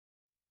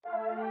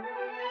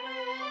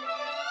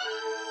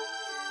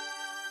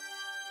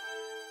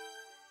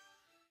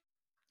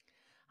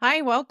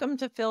Hi, welcome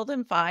to Filled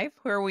in Five,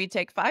 where we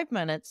take 5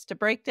 minutes to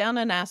break down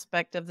an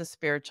aspect of the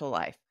spiritual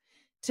life.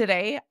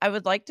 Today, I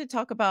would like to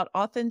talk about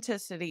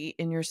authenticity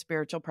in your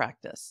spiritual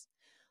practice.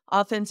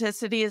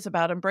 Authenticity is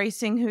about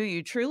embracing who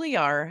you truly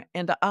are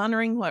and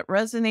honoring what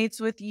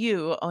resonates with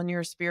you on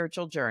your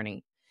spiritual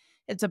journey.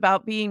 It's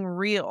about being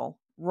real,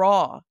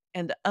 raw,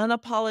 and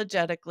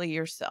unapologetically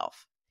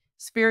yourself.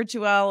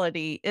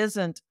 Spirituality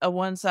isn't a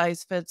one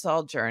size fits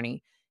all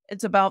journey.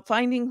 It's about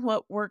finding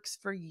what works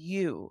for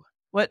you,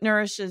 what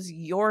nourishes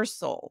your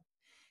soul,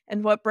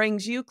 and what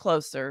brings you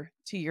closer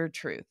to your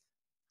truth.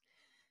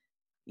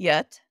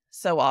 Yet,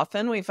 so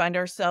often we find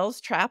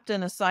ourselves trapped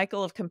in a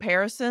cycle of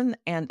comparison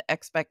and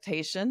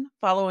expectation,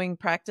 following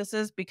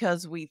practices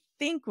because we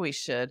think we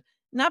should,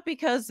 not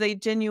because they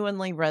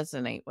genuinely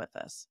resonate with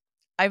us.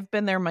 I've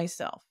been there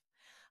myself.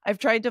 I've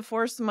tried to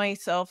force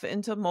myself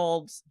into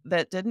molds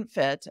that didn't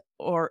fit,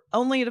 or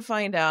only to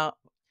find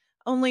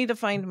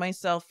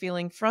myself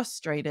feeling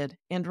frustrated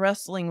and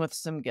wrestling with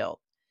some guilt.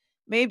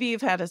 Maybe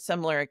you've had a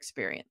similar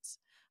experience.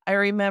 I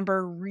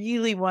remember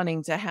really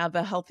wanting to have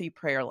a healthy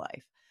prayer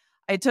life.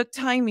 I took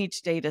time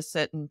each day to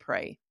sit and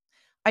pray.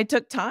 I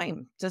took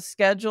time to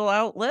schedule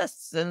out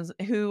lists and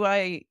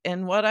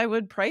what I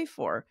would pray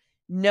for.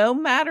 No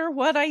matter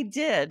what I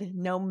did,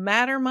 no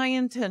matter my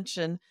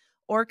intention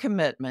or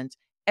commitment,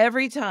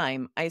 every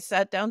time I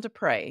sat down to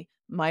pray,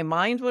 my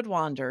mind would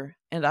wander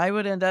and I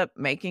would end up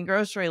making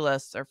grocery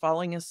lists or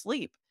falling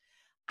asleep.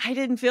 I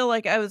didn't feel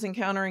like I was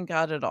encountering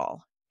God at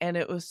all, and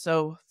it was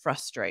so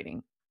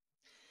frustrating.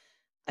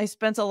 I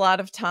spent a lot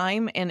of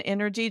time and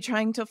energy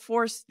trying to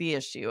force the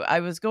issue. I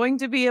was going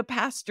to be a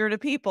pastor to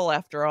people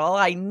after all.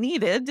 I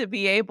needed to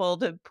be able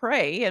to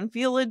pray and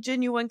feel a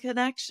genuine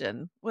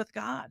connection with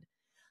God.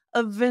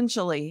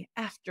 Eventually,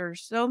 after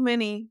so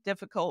many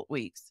difficult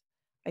weeks,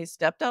 I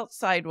stepped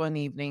outside one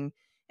evening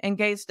and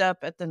gazed up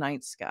at the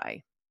night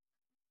sky.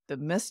 The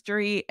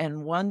mystery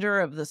and wonder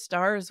of the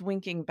stars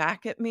winking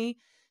back at me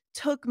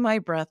took my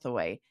breath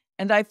away,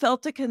 and I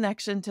felt a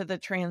connection to the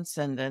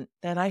transcendent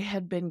that I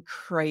had been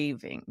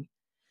craving.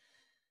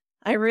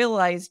 I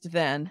realized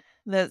then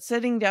that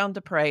sitting down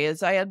to pray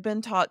as I had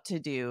been taught to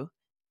do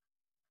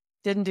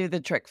didn't do the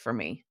trick for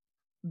me.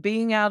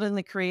 Being out in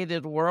the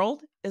created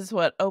world is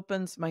what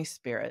opens my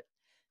spirit.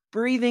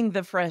 Breathing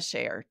the fresh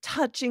air,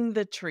 touching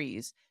the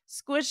trees,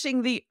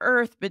 squishing the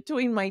earth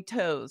between my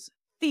toes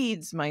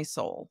feeds my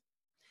soul.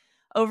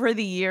 Over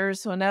the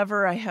years,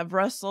 whenever I have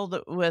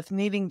wrestled with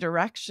needing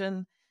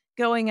direction,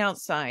 going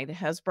outside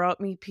has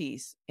brought me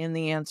peace in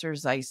the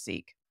answers I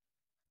seek.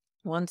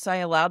 Once I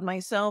allowed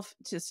myself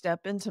to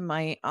step into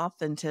my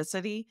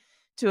authenticity,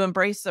 to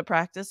embrace the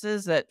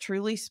practices that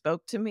truly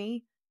spoke to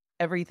me,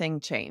 everything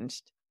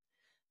changed.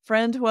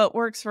 Friend, what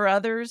works for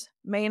others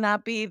may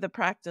not be the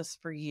practice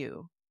for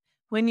you.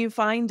 When you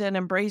find and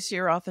embrace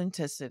your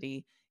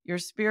authenticity, your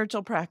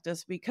spiritual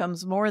practice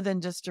becomes more than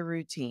just a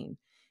routine.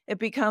 It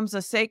becomes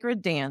a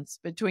sacred dance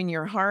between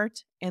your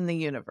heart and the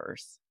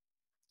universe.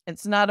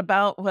 It's not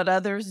about what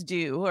others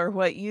do or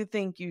what you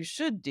think you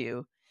should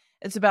do.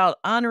 It's about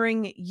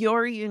honoring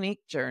your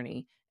unique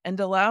journey and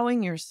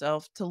allowing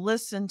yourself to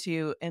listen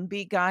to and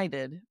be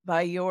guided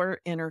by your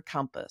inner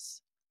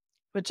compass,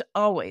 which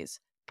always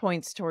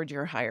points toward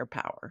your higher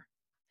power.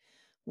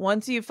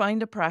 Once you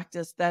find a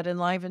practice that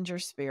enlivens your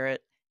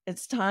spirit,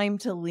 it's time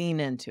to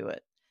lean into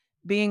it.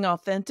 Being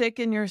authentic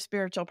in your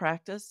spiritual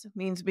practice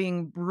means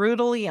being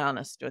brutally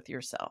honest with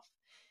yourself.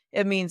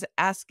 It means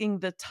asking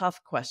the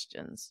tough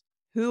questions.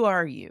 Who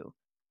are you?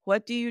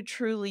 What do you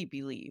truly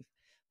believe?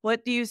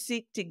 What do you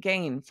seek to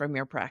gain from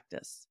your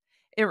practice?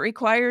 It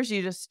requires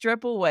you to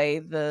strip away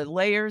the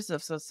layers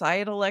of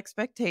societal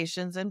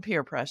expectations and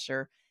peer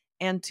pressure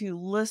and to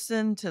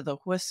listen to the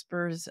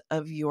whispers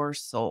of your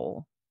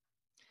soul.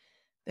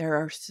 There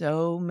are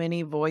so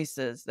many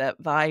voices that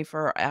vie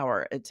for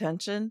our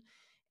attention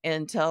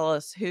and tell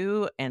us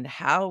who and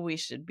how we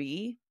should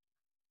be.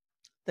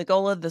 The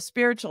goal of the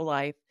spiritual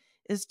life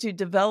is to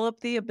develop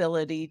the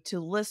ability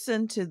to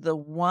listen to the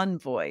one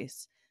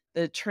voice,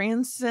 the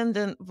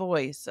transcendent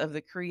voice of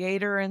the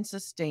creator and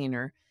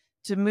sustainer,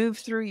 to move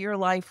through your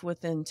life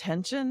with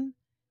intention,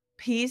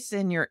 peace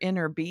in your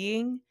inner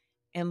being,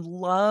 and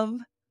love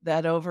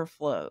that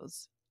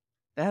overflows.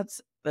 That's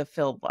the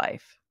filled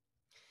life.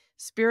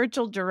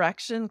 Spiritual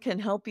direction can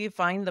help you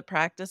find the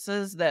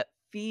practices that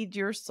feed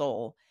your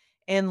soul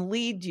and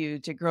lead you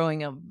to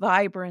growing a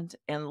vibrant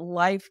and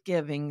life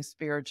giving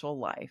spiritual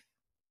life.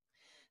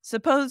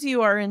 Suppose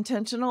you are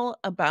intentional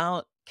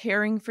about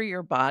caring for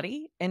your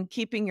body and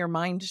keeping your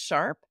mind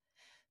sharp,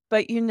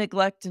 but you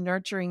neglect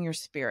nurturing your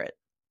spirit.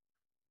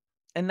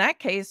 In that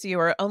case, you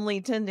are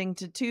only tending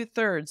to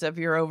 2/3 of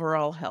your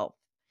overall health.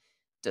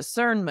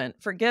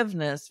 Discernment,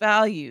 forgiveness,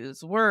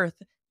 values,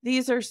 worth,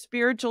 these are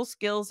spiritual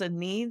skills and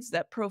needs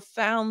that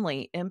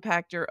profoundly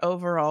impact your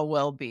overall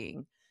well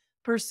being.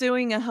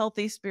 Pursuing a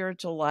healthy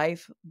spiritual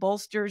life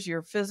bolsters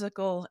your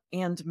physical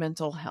and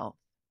mental health.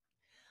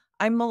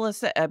 I'm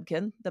Melissa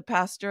Ebken, the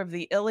pastor of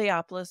the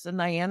Illiopolis and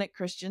Niantic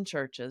Christian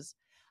churches.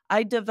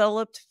 I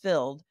developed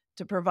fiLLLed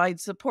to provide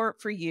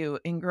support for you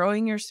in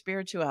growing your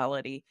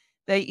spirituality,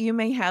 that you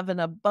may have an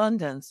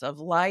abundance of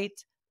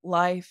light,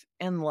 life,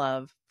 and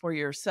love for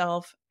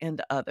yourself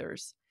and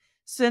others.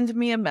 Send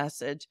me a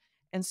message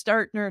and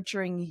start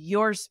nurturing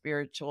your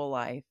spiritual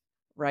life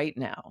right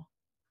now.